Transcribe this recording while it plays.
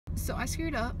So I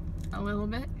screwed up a little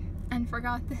bit and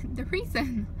forgot that the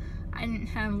reason I didn't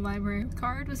have a library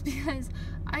card was because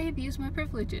I abused my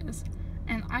privileges.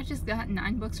 And I just got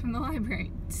 9 books from the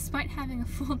library, despite having a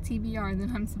full TBR that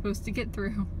I'm supposed to get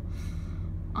through.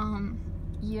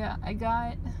 Yeah, I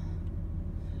got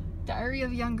Diary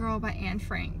of a Young Girl by Anne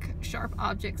Frank, Sharp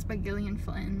Objects by Gillian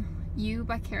Flynn, You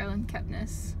by Carolyn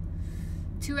Kepnes,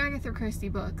 2 Agatha Christie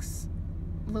books,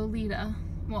 Lolita.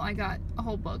 Well, I got a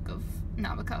whole book of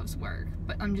Nabokov's work,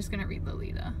 but I'm just gonna read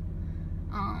Lolita.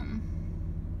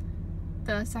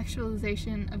 The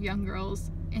Sexualization of Young Girls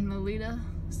in Lolita,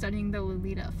 Studying the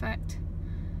Lolita Effect.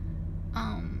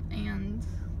 And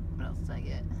what else did I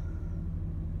get?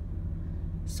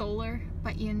 Solar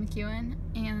by Ian McEwan,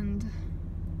 and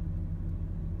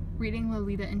Reading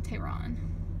Lolita in Tehran.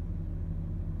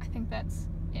 I think that's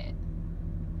it.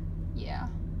 Yeah.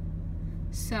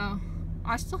 So,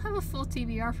 I still have a full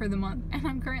TBR for the month, and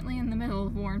I'm currently in the middle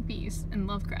of War and Peace and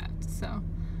Lovecraft, so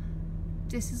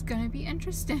this is gonna be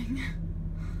interesting.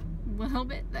 A little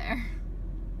bit there.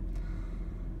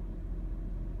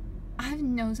 I have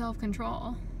no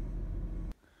self-control.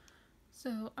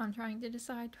 So I'm trying to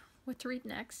decide what to read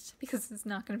next, because it's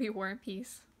not going to be War and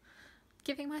Peace.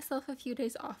 Giving myself a few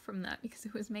days off from that because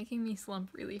it was making me slump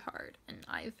really hard, and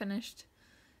I have finished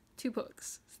 2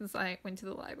 books since I went to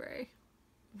the library,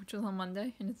 which was on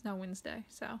Monday, and it's now Wednesday,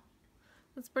 so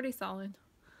that's pretty solid.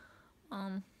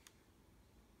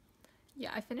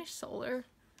 Yeah, I finished Solar,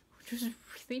 which was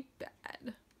really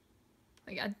bad.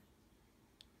 Like,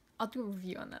 I'll do a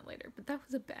review on that later, but that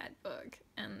was a bad book.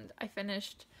 And I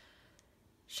finished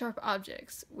Sharp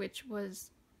Objects, which was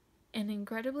an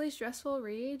incredibly stressful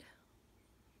read.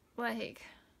 Like,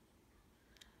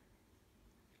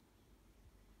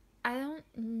 I don't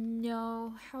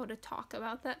know how to talk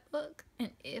about that book,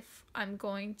 and if I'm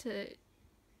going to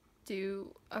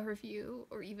do a review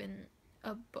or even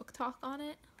a book talk on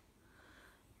it.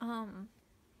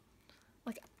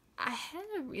 Like, I had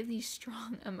a really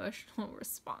strong emotional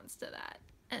response to that,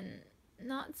 and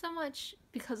not so much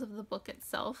because of the book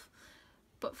itself,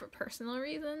 but for personal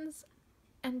reasons.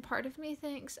 And part of me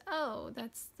thinks, oh,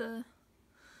 that's the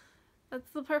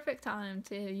perfect time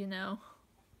to, you know,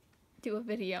 do a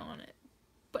video on it.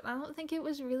 But I don't think it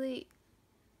was really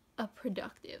a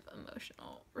productive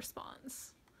emotional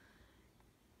response,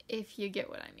 if you get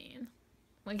what I mean.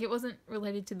 Like, it wasn't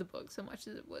related to the book so much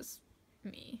as it was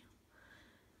me.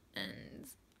 And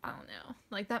I don't know,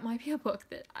 like, that might be a book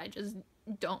that I just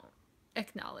don't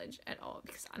acknowledge at all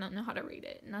because I don't know how to read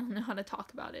it, and I don't know how to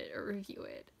talk about it or review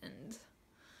it, and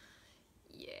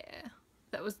yeah,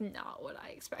 that was not what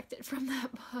I expected from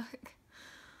that book.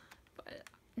 But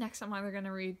next I'm either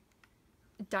gonna read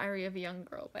Diary of a Young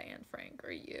Girl by Anne Frank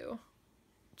or You.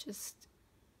 Just,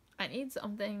 I need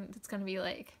something that's gonna be,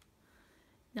 like,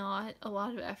 not a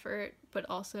lot of effort, but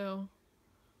also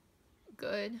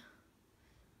good.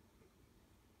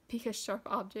 Because Sharp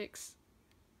Objects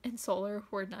and Solar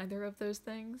were neither of those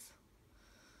things.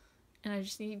 And I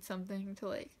just need something to,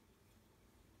 like,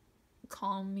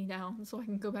 calm me down so I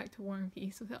can go back to War and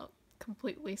Peace without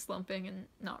completely slumping and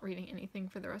not reading anything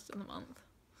for the rest of the month.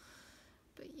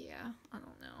 But yeah, I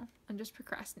don't know. I'm just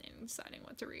procrastinating deciding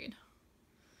what to read.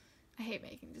 I hate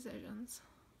making decisions.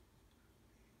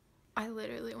 I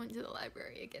literally went to the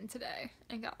library again today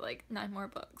and got like 9 more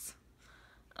books.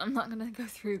 I'm not gonna go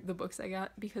through the books I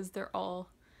got because they're all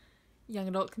young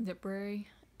adult contemporary,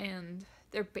 and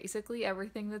they're basically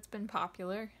everything that's been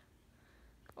popular,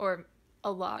 or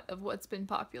a lot of what's been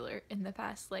popular in the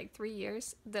past like 3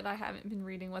 years that I haven't been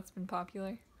reading what's been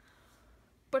popular.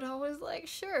 But I was like,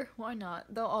 sure, why not?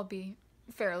 They'll all be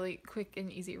fairly quick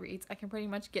and easy reads. I can pretty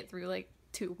much get through like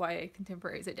 2 YA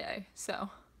contemporaries a day, so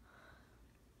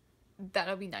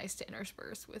that'll be nice to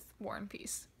intersperse with War and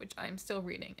Peace, which I'm still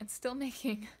reading and still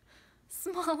making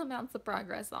small amounts of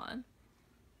progress on.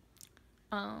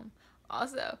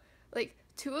 Also, like,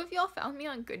 2 of y'all found me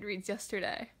on Goodreads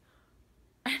yesterday,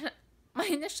 and my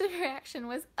initial reaction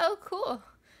was, oh cool,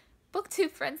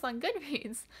 BookTube friends on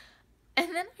Goodreads.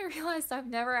 And then I realized I've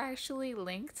never actually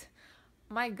linked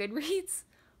my Goodreads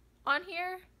on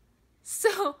here,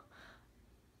 so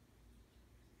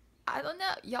I don't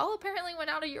know. Y'all apparently went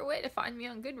out of your way to find me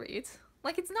on Goodreads.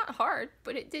 Like, it's not hard,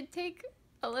 but it did take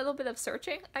a little bit of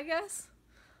searching, I guess.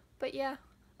 But yeah,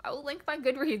 I will link my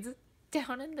Goodreads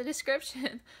down in the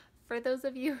description for those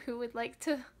of you who would like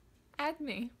to add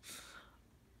me.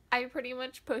 I pretty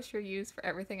much post reviews for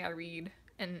everything I read,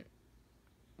 and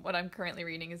what I'm currently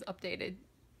reading is updated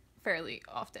fairly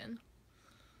often.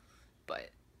 But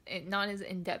not as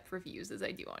in-depth reviews as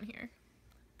I do on here.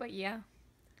 But yeah.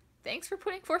 Thanks for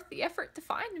putting forth the effort to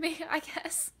find me, I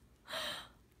guess.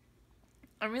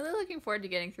 I'm really looking forward to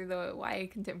getting through the YA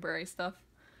contemporary stuff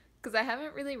because I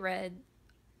haven't really read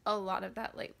a lot of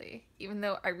that lately, even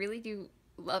though I really do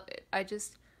love it. I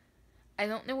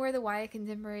don't know where the YA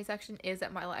contemporary section is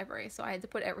at my library, so I had to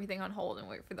put everything on hold and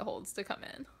wait for the holds to come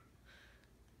in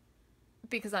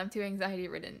because I'm too anxiety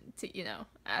ridden to,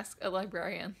 ask a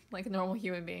librarian, like a normal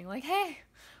human being, like, hey,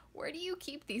 where do you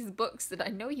keep these books that I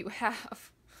know you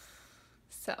have?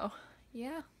 So,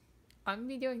 yeah, I'm gonna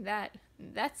be doing that.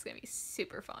 That's gonna be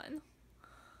super fun.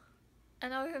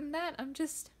 And other than that, I'm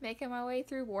just making my way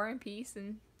through War and Peace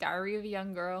and Diary of a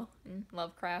Young Girl and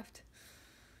Lovecraft.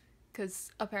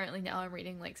 Because apparently now I'm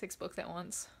reading like 6 books at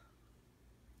once.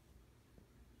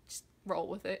 Just roll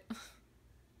with it.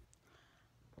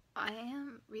 I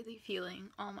am really feeling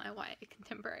all my YA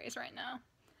contemporaries right now.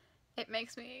 It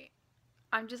makes me...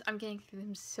 I'm getting through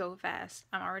them so fast.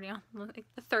 I'm already on like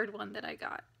the 3rd one that I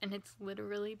got. And it's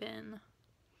literally been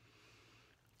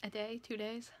a day, 2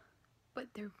 days. But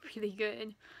they're really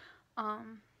good.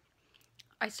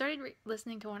 I started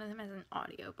listening to one of them as an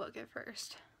audiobook at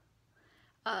first.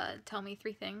 Tell Me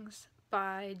 3 Things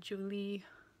by Julie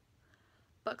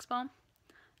Buxbaum.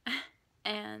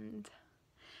 And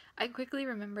I quickly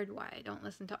remembered why I don't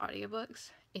listen to audiobooks.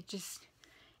 It just,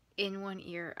 in one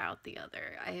ear, out the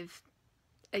other.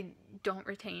 I don't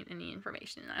retain any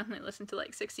information. I only listened to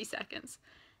like 60 seconds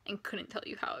and couldn't tell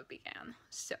you how it began.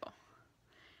 So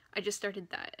I just started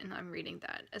that, and I'm reading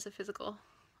that as a physical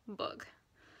book.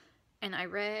 And I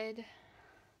read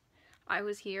I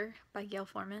Was Here by Gail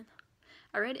Forman.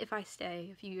 I read If I Stay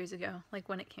a few years ago, like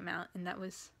when it came out, and that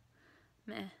was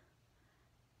meh.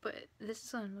 But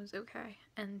this one was okay.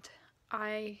 And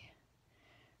I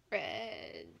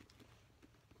read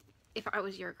If I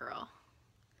Was Your Girl,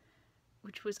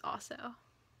 which was also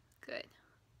good.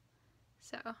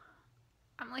 So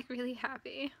I'm like really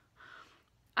happy.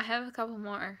 I have a couple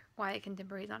more YA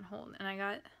contemporaries on hold, and I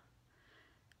got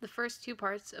the first 2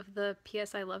 parts of the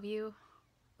P.S. I Love You,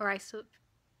 or I still,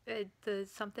 the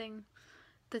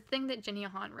thing that Jenny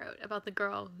Han wrote about the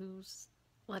girl whose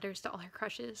letters to all her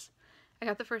crushes. I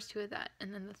got the first 2 of that,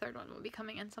 and then the 3rd one will be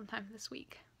coming in sometime this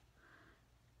week.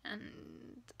 And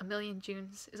A Million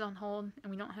Junes is on hold, and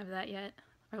we don't have that yet.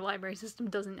 Our library system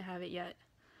doesn't have it yet.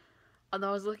 Although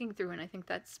I was looking through, and I think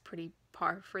that's pretty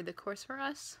par for the course for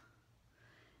us.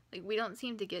 Like, we don't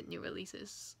seem to get new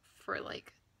releases for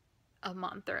like a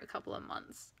month or a couple of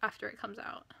months after it comes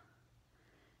out.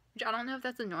 Which I don't know if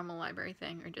that's a normal library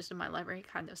thing or just my library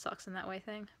kind of sucks in that way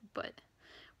thing, but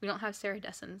we don't have Sarah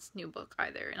Dessen's new book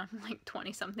either, and I'm like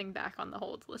 20-something back on the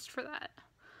hold list for that.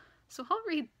 So I'll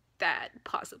read that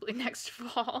possibly next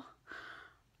fall.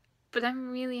 But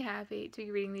I'm really happy to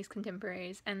be reading these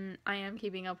contemporaries, and I am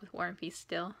keeping up with War and Peace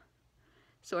still.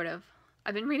 Sort of.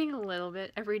 I've been reading a little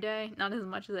bit every day, not as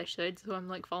much as I should, so I'm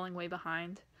like falling way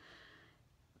behind.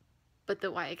 But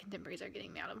the YA contemporaries are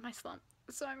getting me out of my slump,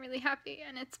 so I'm really happy,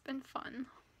 and it's been fun.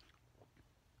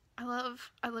 I love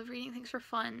reading things for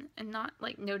fun and not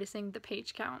like noticing the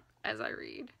page count as I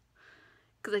read,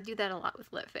 because I do that a lot with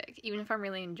litfic. Even if I'm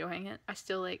really enjoying it, I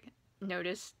still like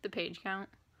notice the page count.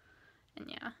 And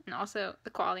yeah, and also the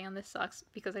quality on this sucks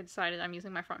because I decided I'm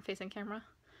using my front-facing camera,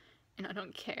 and I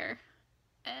don't care.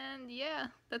 And yeah,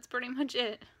 that's pretty much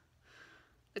it.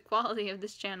 The quality of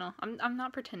this channel. I'm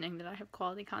not pretending that I have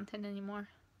quality content anymore.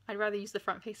 I'd rather use the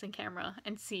front-facing camera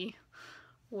and see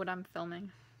what I'm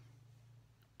filming.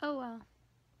 Oh well.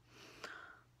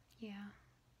 Yeah.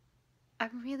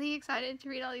 I'm really excited to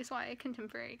read all these YA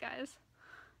contemporary guys.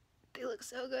 They look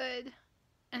so good.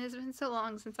 And it's been so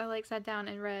long since I like sat down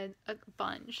and read a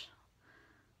bunch.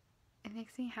 It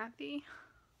makes me happy.